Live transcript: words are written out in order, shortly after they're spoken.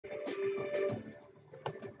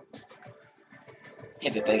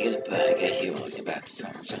Everybody is back at Heroes about the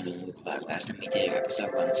songs on the loop like last time we did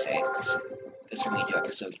episode 1-6. This time we do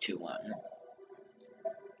episode 2-1.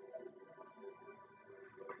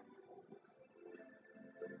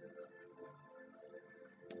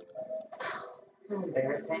 How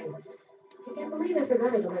embarrassing. I can't believe I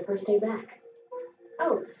forgot it on my first day back.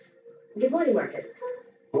 Oh, good morning, Marcus.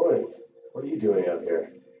 Morning. What are you doing out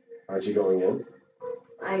here? Aren't you going in?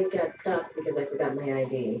 I got stopped because I forgot my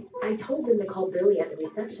ID. I told them to call Billy at the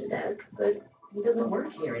reception desk, but he doesn't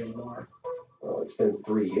work here anymore. Well, it's been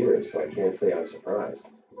 3 years, so I can't say I'm surprised.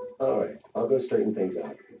 All right, I'll go straighten things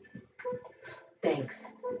out. Thanks.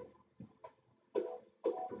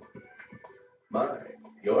 My,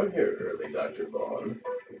 you're here early, Dr. Vaughn.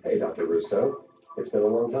 Hey, Dr. Russo. It's been a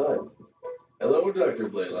long time. Hello, Dr.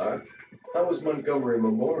 Blaylock. How was Montgomery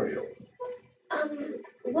Memorial?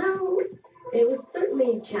 Well, it was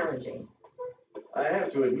certainly challenging. I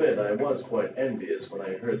have to admit, I was quite envious when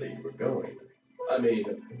I heard that you were going. I mean,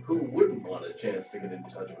 who wouldn't want a chance to get in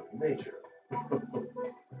touch with nature?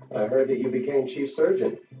 I heard that you became chief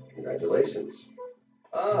surgeon. Congratulations.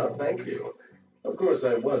 Ah, thank you. Of course,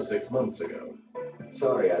 I was 6 months ago.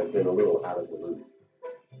 Sorry, I've been a little out of the loop.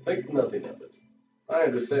 Think nothing of it. I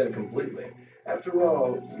understand completely. After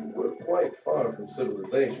all, you were quite far from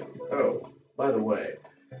civilization. Oh, by the way,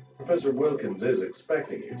 Professor Wilkins is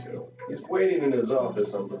expecting you to. He's waiting in his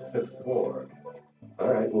office on the 5th floor.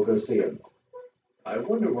 All right, we'll go see him. I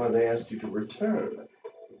wonder why they asked you to return,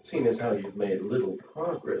 seeing as how you've made little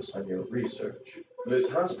progress on your research. This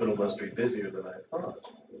hospital must be busier than I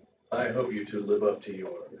thought. I hope you two live up to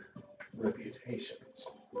your reputations.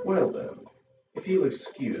 Well then, if you'll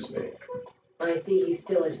excuse me. I see he's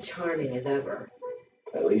still as charming as ever.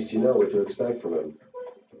 At least you know what to expect from him.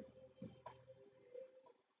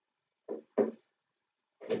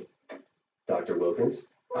 Dr. Wilkins?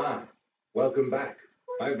 Ah, welcome back.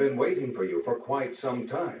 I've been waiting for you for quite some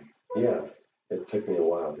time. Yeah, it took me a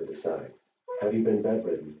while to decide. Have you been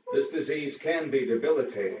bedridden? This disease can be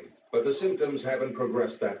debilitating, but the symptoms haven't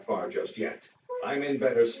progressed that far just yet. I'm in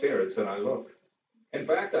better spirits than I look. In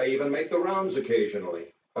fact, I even make the rounds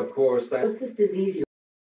occasionally. Of course, What's this disease you...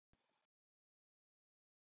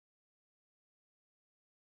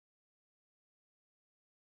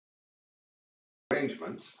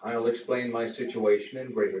 arrangements, I'll explain my situation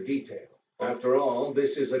in greater detail. After all,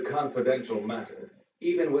 this is a confidential matter,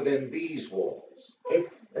 even within these walls.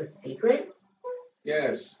 It's a secret?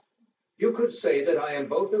 Yes. You could say that I am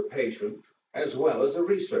both a patient as well as a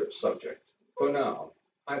research subject. For now,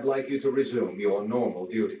 I'd like you to resume your normal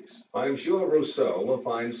duties. I'm sure Rousseau will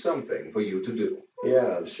find something for you to do.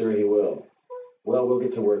 Yeah, I'm sure he will. Well, we'll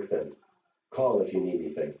get to work then. Call if you need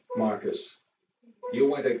anything. Marcus, you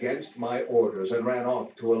went against my orders and ran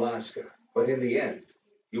off to Alaska. But in the end,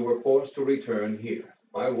 you were forced to return here.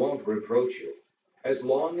 I won't reproach you, as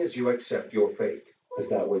long as you accept your fate. Is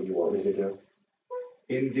that what you want me to do?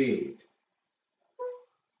 Indeed.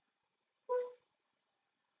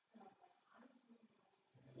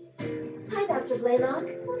 Hi, Dr. Blaylock.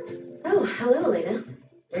 Oh, hello, Elena.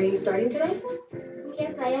 Are you starting today?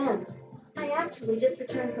 Yes, I am. I actually just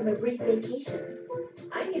returned from a brief vacation.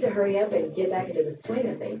 I need to hurry up and get back into the swing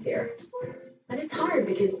of things here. And it's hard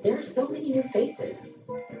because there are so many new faces.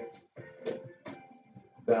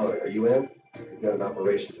 Valerie, are you in? We've got an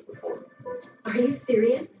operation to perform. Are you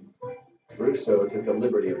serious? Russo took the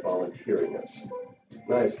liberty of volunteering us.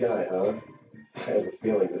 Nice guy, huh? I have a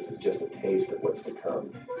feeling this is just a taste of what's to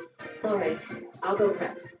come. All right, I'll go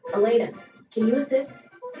prep. Elena, can you assist?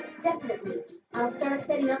 Definitely. I'll start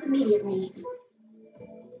setting up immediately.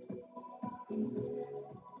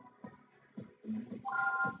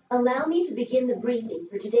 Allow me to begin the briefing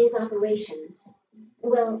for today's operation.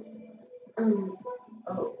 Well,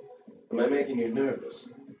 Oh, am I making you nervous?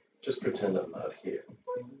 Just pretend I'm not here.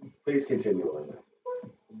 Please continue, Elena.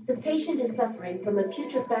 the patient is suffering from a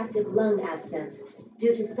putrefactive lung abscess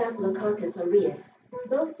due to Staphylococcus aureus.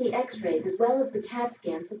 Both the x-rays as well as the CAT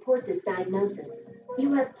scan support this diagnosis.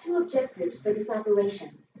 You have two objectives for this operation.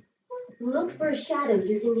 Look for a shadow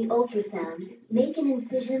using the ultrasound, make an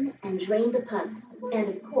incision, and drain the pus. And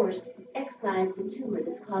of course, excise the tumor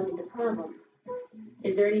that's causing the problem.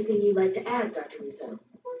 Is there anything you'd like to add, Dr. Russo?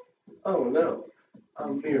 Oh, no.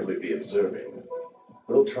 I'll merely be observing.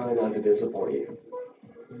 We'll try not to disappoint you.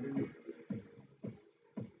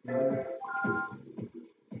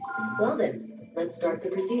 Well then, let's start the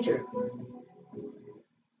procedure.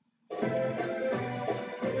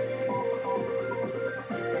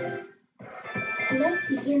 Let's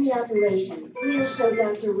begin the operation. We'll show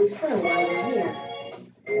Dr. Rousseau while we're here.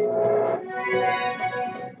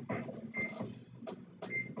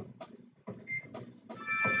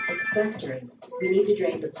 festering. We need to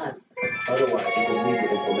drain the pus. Otherwise, it could lead to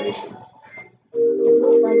inflammation. It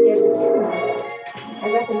looks like there's a tumor. I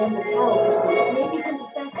recommend the towel procedure. Maybe when to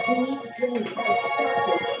fest, we need to drain the pus.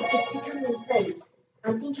 Doctor, it's becoming inflamed.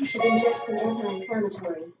 I think you should inject some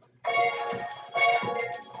anti-inflammatory.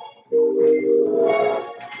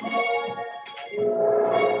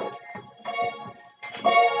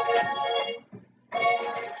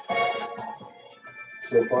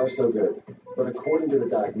 So far, so good. But according to the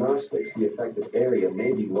diagnostics, the affected area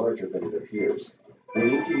may be larger than it appears. We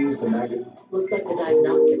need to use the magnet. Looks like the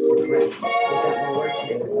diagnostics were correct. We've got more work to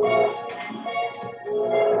do.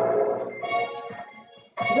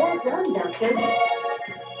 Well done, Doctor.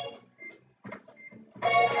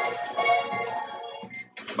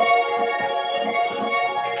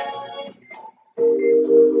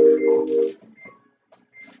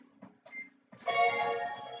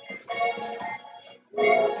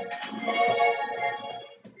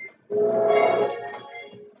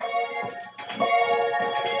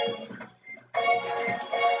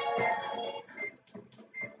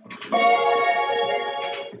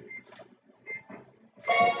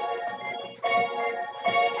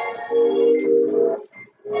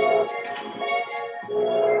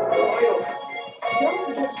 Don't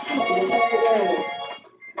forget to treat the affected area.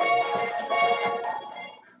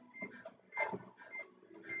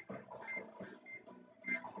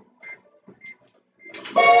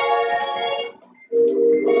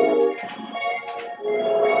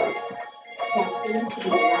 That seems to be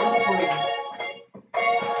the last one.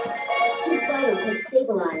 His vitals have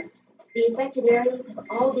stabilized. The affected areas have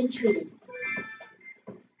all been treated.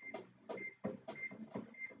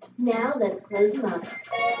 Now let's close him up.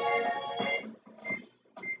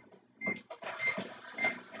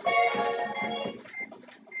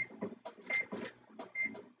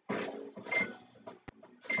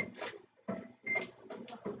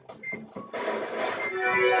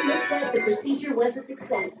 Looks like the procedure was a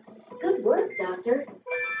success. Good work, Doctor.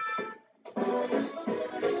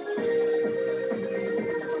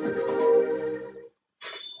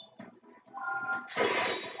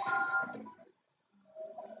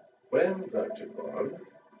 Well, Dr. Bond,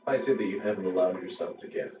 I see that you haven't allowed yourself to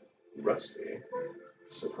get rusty.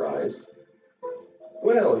 Surprise.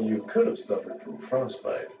 Well, you could have suffered from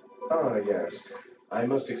frostbite. Ah, yes. I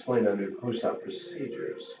must explain our new post-op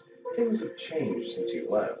procedures. Things have changed since you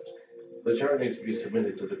left. The chart needs to be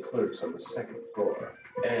submitted to the clerks on the second floor,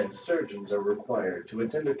 and surgeons are required to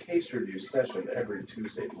attend a case review session every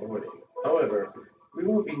Tuesday morning. However, we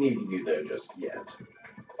won't be needing you there just yet.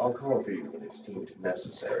 I'll call for you when it's deemed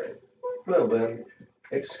necessary. Well then,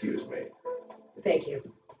 excuse me. Thank you.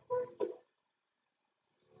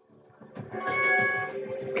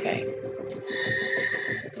 Okay.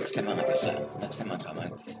 Next time on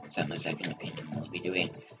Top My Second Opinion, we'll be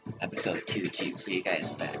doing episode 2. See you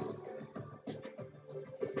guys then.